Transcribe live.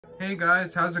Hey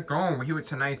guys, how's it going? We're here with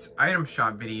tonight's item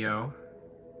shop video.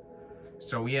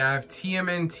 So we have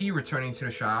TMNT returning to the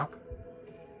shop.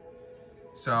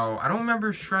 So I don't remember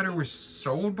if Shredder was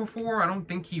sold before. I don't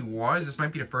think he was. This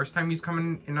might be the first time he's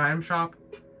coming in the item shop.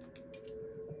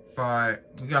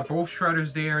 But we got both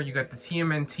Shredders there. You got the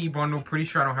TMNT bundle. Pretty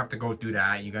sure I don't have to go through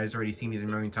that. You guys already seen these a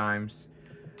million times.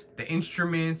 The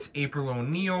instruments, April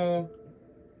O'Neil.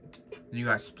 You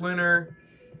got Splinter.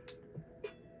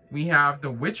 We have The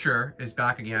Witcher is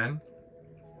back again.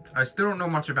 I still don't know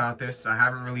much about this. I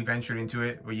haven't really ventured into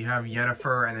it. But you have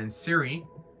Yennefer and then Ciri.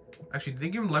 Actually, did they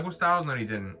give him Lego styles? No, they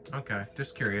didn't. Okay,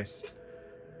 just curious.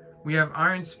 We have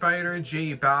Iron Spider,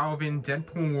 J Balvin,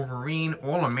 Deadpool Wolverine,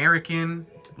 All American,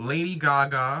 Lady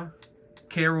Gaga,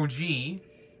 Karol G,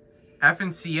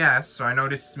 FNCS. So I know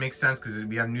this makes sense because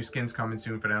we have new skins coming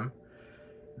soon for them.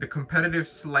 The Competitive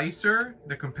Slicer,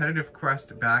 the Competitive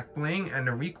Crest Back Bling, and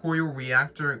the Recoil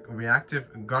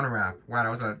Reactive Gun Wrap. Wow, that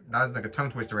was like a tongue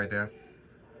twister right there.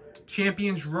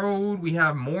 Champions Road, we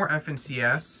have more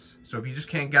FNCS. So if you just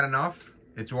can't get enough,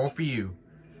 it's all for you.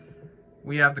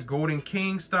 We have the Golden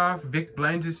King stuff. Vic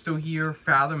Blends is still here.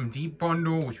 Fathom Deep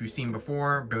Bundle, which we've seen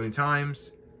before a billion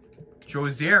times.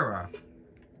 Jozera.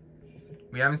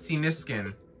 We haven't seen this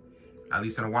skin, at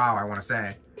least in a while, I want to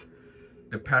say.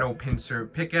 The Pedal Pincer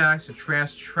Pickaxe, the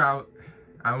Trash Trout,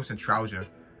 I almost said Trouser.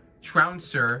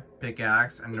 Trouncer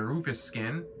Pickaxe, and the Rufus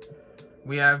skin.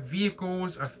 We have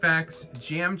vehicles, effects,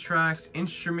 jam tracks,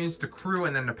 instruments, the crew,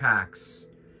 and then the packs.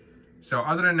 So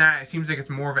other than that, it seems like it's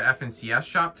more of an FNCS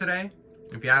shop today,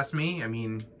 if you ask me. I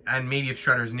mean, and maybe if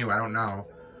Shredder's new, I don't know.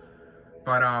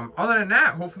 But other than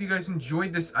that, hopefully you guys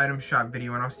enjoyed this item shop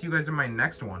video, and I'll see you guys in my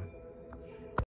next one.